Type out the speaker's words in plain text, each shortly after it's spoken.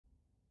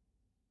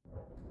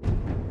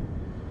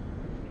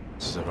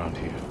This is around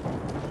here.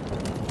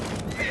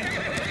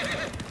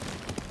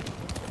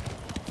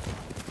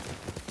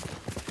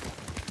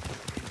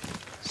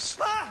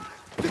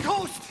 The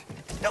ghost!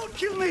 Don't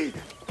kill me!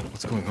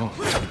 What's going on?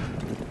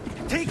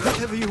 Take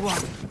whatever you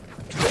want.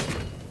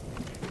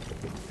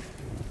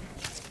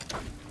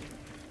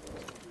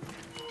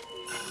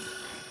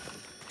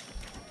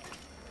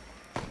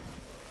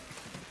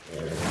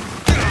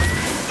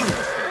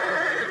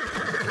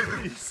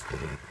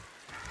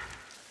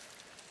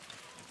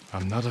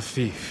 I'm not a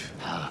thief.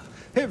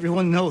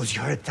 Everyone knows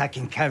you're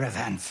attacking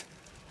caravans.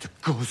 The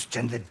ghost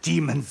and the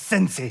demon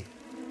Sensei.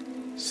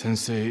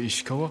 Sensei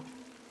Ishikawa?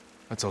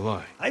 That's a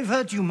lie. I've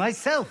heard you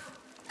myself.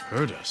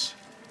 Heard us?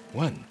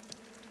 When?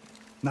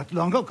 Not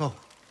long ago.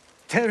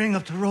 Tearing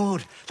up the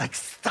road like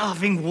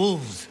starving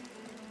wolves.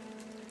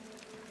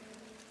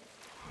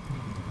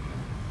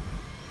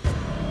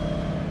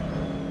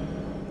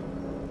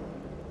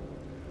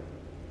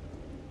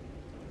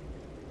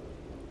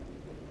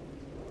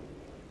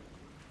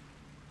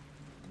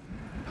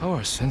 How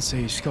are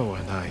Sensei Ishikawa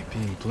and I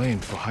being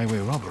blamed for highway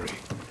robbery?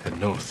 Head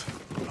north.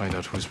 Find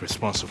out who's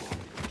responsible.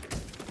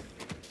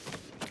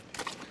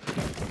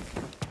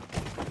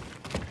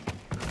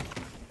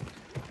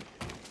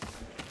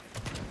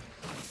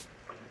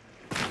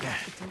 Okay.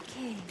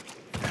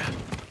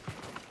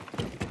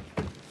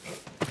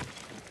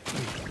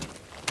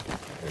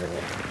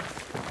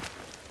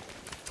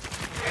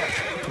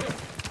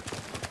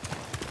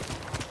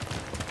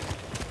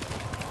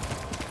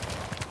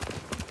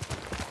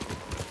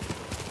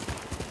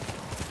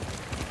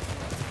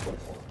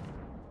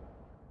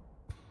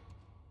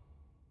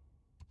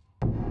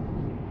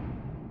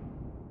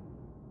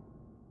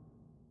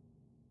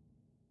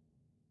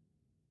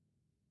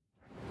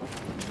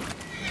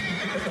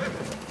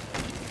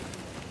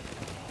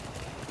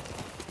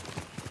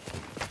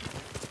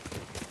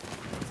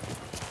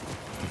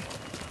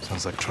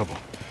 Sounds like trouble.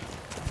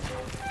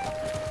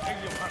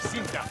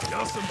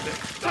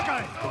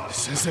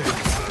 Sensei!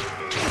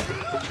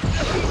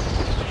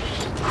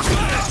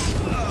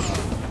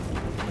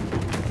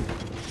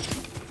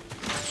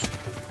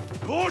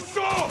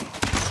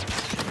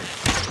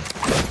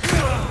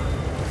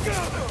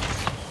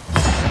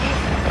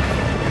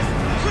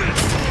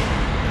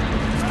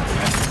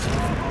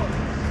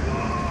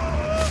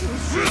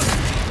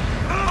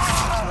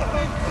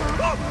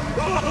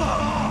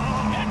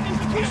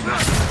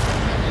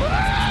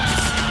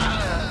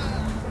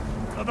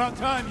 About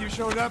time you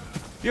showed up.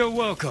 You're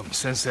welcome,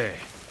 Sensei.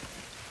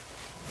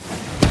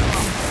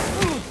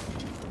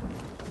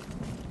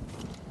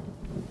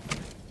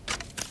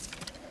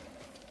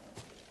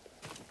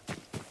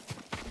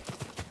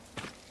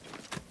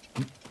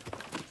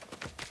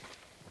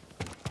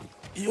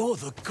 You're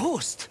the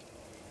ghost.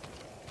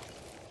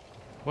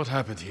 What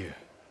happened here?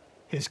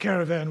 His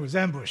caravan was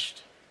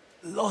ambushed.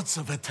 Lots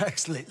of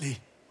attacks lately.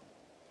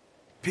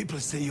 People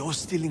say you're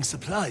stealing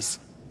supplies.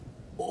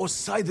 Or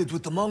sided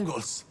with the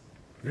Mongols.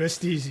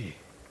 Rest easy.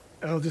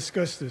 I'll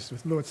discuss this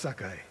with Lord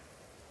Sakai.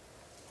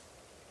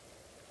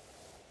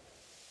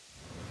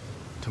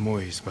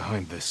 Tomoe is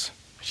behind this.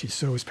 She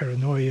sows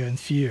paranoia and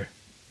fear.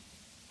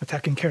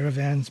 Attacking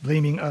caravans,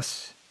 blaming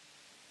us.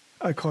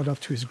 I caught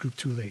up to his group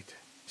too late.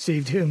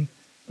 Saved him,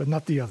 but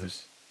not the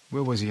others.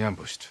 Where was he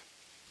ambushed?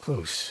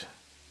 Close.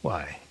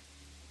 Why?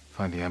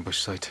 Find the ambush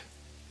site.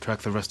 Track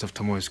the rest of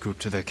Tomoe's group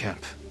to their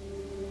camp.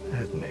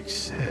 That makes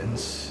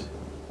sense.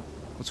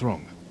 What's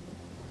wrong?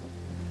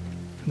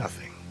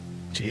 Nothing.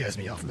 She has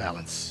me off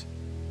balance.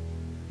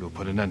 You'll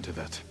put an end to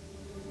that.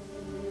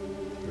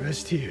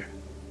 Rest here.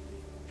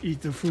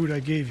 Eat the food I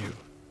gave you.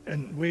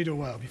 And wait a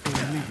while before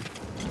you leave.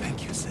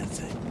 Thank you,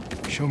 Sensei.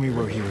 Show me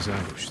where he was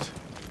ambushed.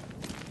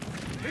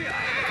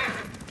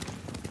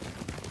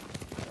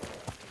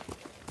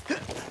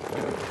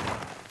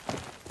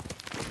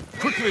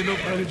 Quickly, look.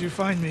 How did you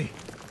find me?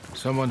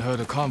 Someone heard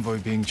a convoy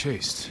being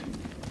chased.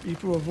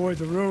 People avoid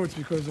the roads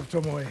because of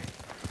Tomoe.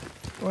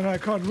 When I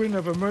caught wind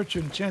of a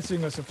merchant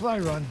chancing a supply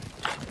run,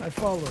 I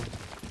followed.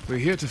 We're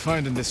here to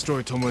find and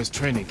destroy Tomoe's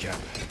training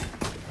camp.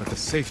 But the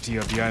safety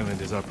of the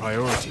island is our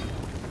priority.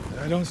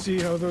 I don't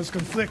see how those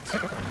conflict.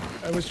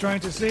 I was trying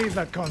to save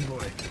that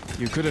convoy.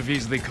 You could have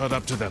easily caught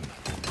up to them.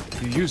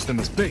 You used them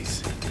as bait.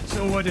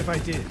 So what if I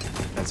did?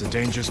 That's a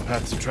dangerous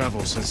path to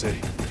travel,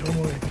 Sensei.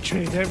 Tomoe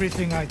betrayed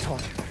everything I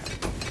taught her.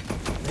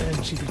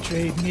 Then she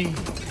betrayed me.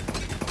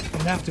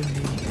 And after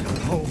me, her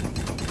home.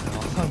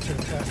 I'll hunt her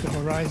past the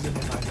horizon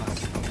if I must.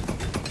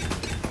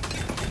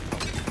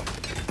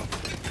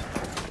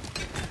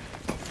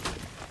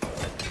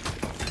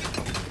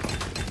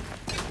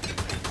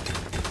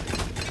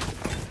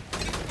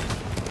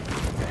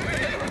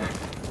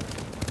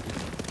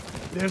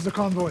 There's the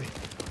convoy.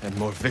 And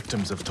more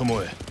victims of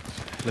Tomoe.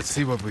 Let's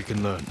see what we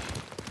can learn.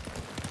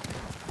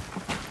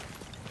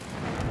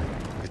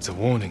 It's a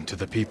warning to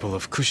the people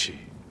of Kushi.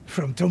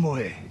 From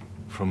Tomoe.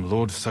 From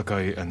Lord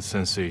Sakai and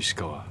Sensei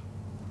Ishikawa.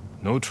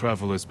 No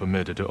travel is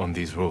permitted on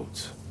these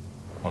roads,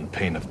 on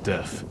pain of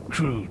death.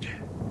 Crude,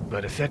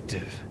 but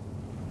effective.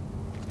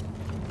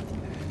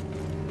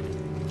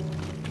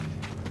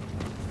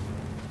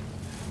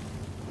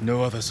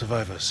 No other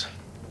survivors.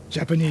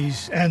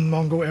 Japanese and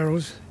Mongol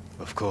arrows?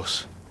 Of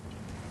course.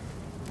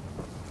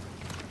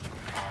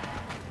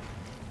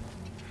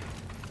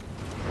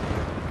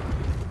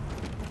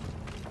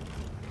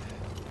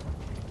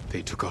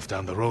 They took off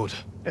down the road.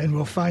 And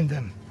we'll find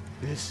them.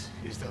 This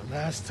is the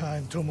last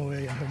time Tomoe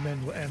and her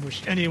men will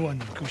ambush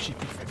anyone in Kushi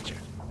Prefecture.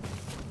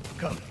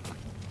 Come.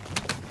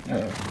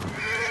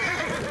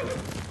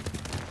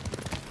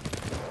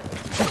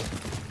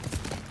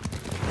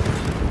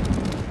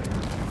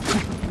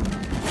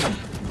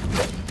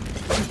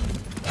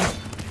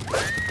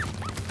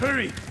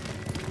 Hurry!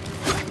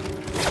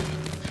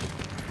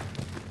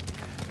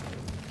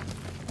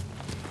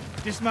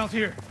 Dismount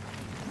here.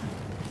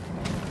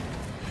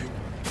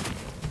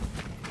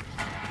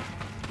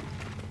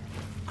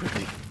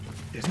 Quickly.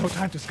 There's no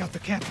time to scout the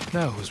camp.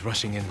 Now who's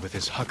rushing in with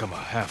his hakama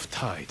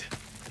half-tied?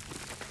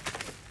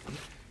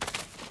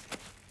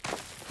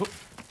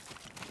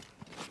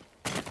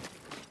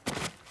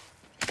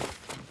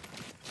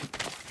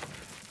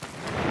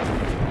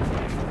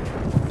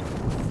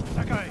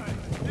 Sakai,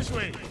 this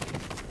way.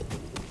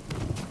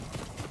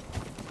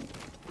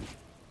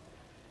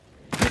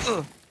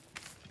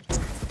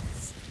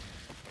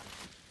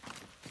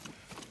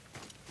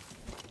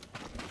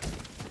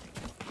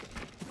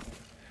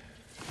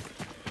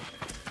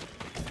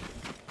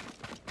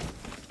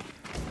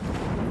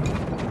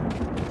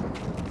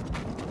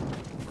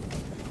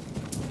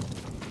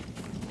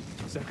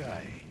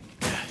 Sakai.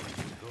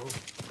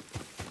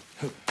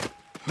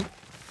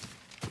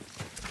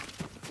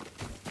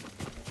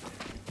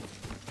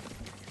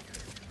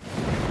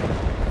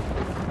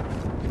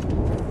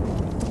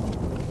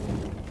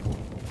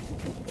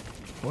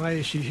 Why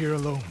is she here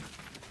alone?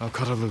 I'll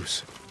cut her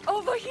loose.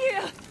 Over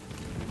here!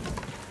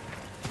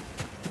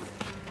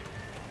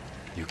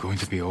 You're going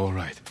to be all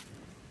right.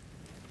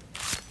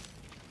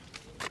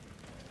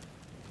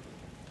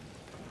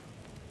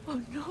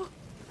 Oh no.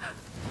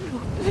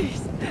 No,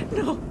 please.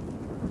 No.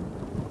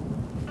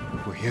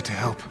 We're here to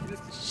help.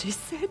 She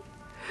said.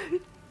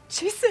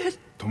 She said.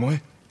 Tomoe?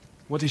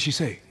 What did she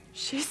say?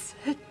 She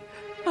said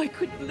I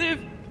could live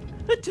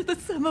until the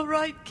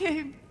samurai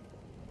came.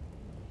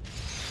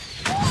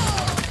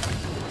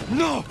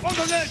 No! On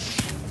the ledge!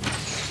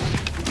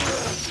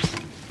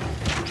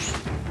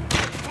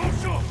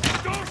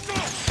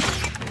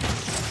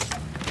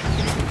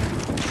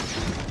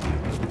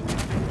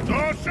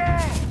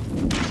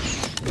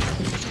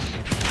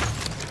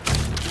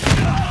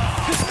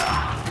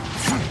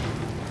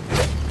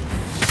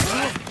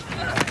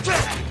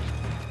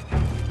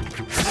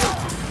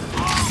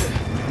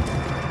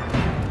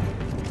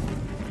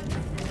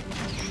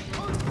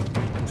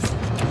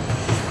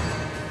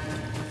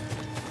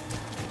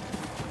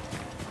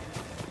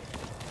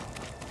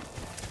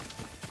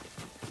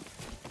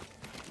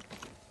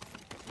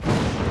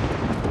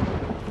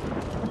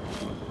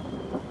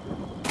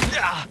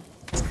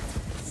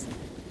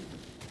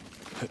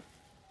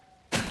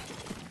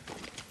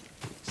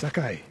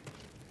 Sakai.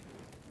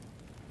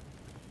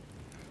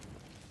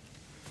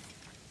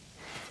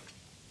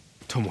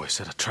 Tomoe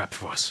set a trap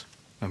for us,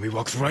 and we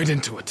walked right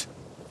into it.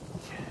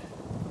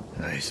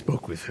 I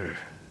spoke with her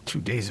 2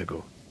 days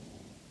ago.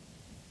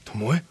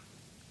 Tomoe?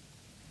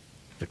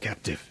 The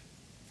captive.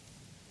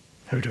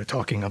 Heard her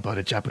talking about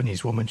a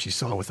Japanese woman she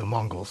saw with the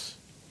Mongols.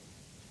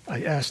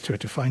 I asked her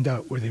to find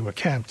out where they were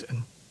camped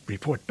and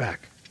report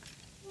back.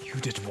 You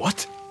did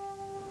what?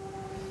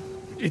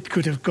 It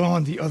could have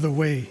gone the other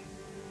way.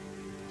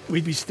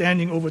 We'd be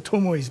standing over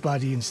Tomoe's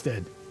body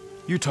instead.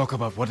 You talk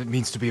about what it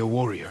means to be a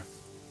warrior.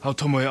 How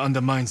Tomoe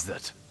undermines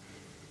that.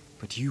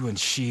 But you and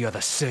she are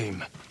the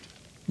same.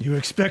 You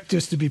expect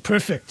us to be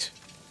perfect.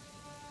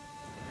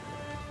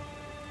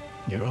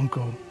 Your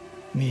uncle,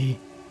 me,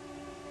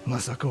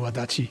 Masako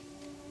Adachi.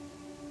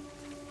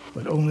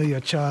 But only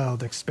a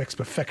child expects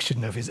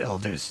perfection of his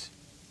elders.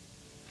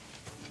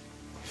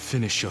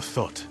 Finish your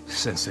thought,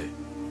 Sensei.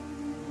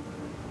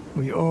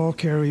 We all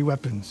carry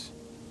weapons.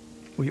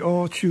 We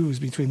all choose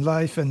between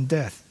life and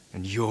death.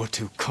 And you're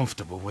too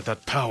comfortable with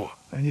that power.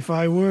 And if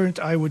I weren't,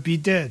 I would be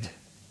dead.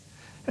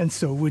 And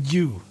so would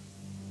you,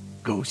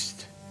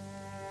 Ghost.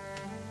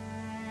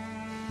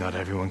 Not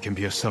everyone can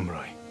be a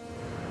samurai.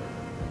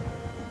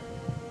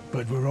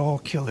 But we're all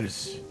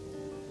killers.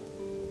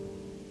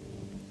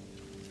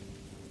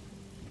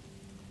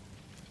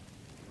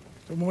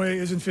 Tomoe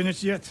isn't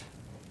finished yet.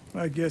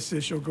 I guess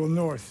she'll go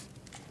north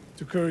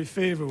to curry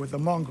favor with the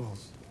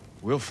Mongols.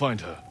 We'll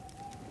find her.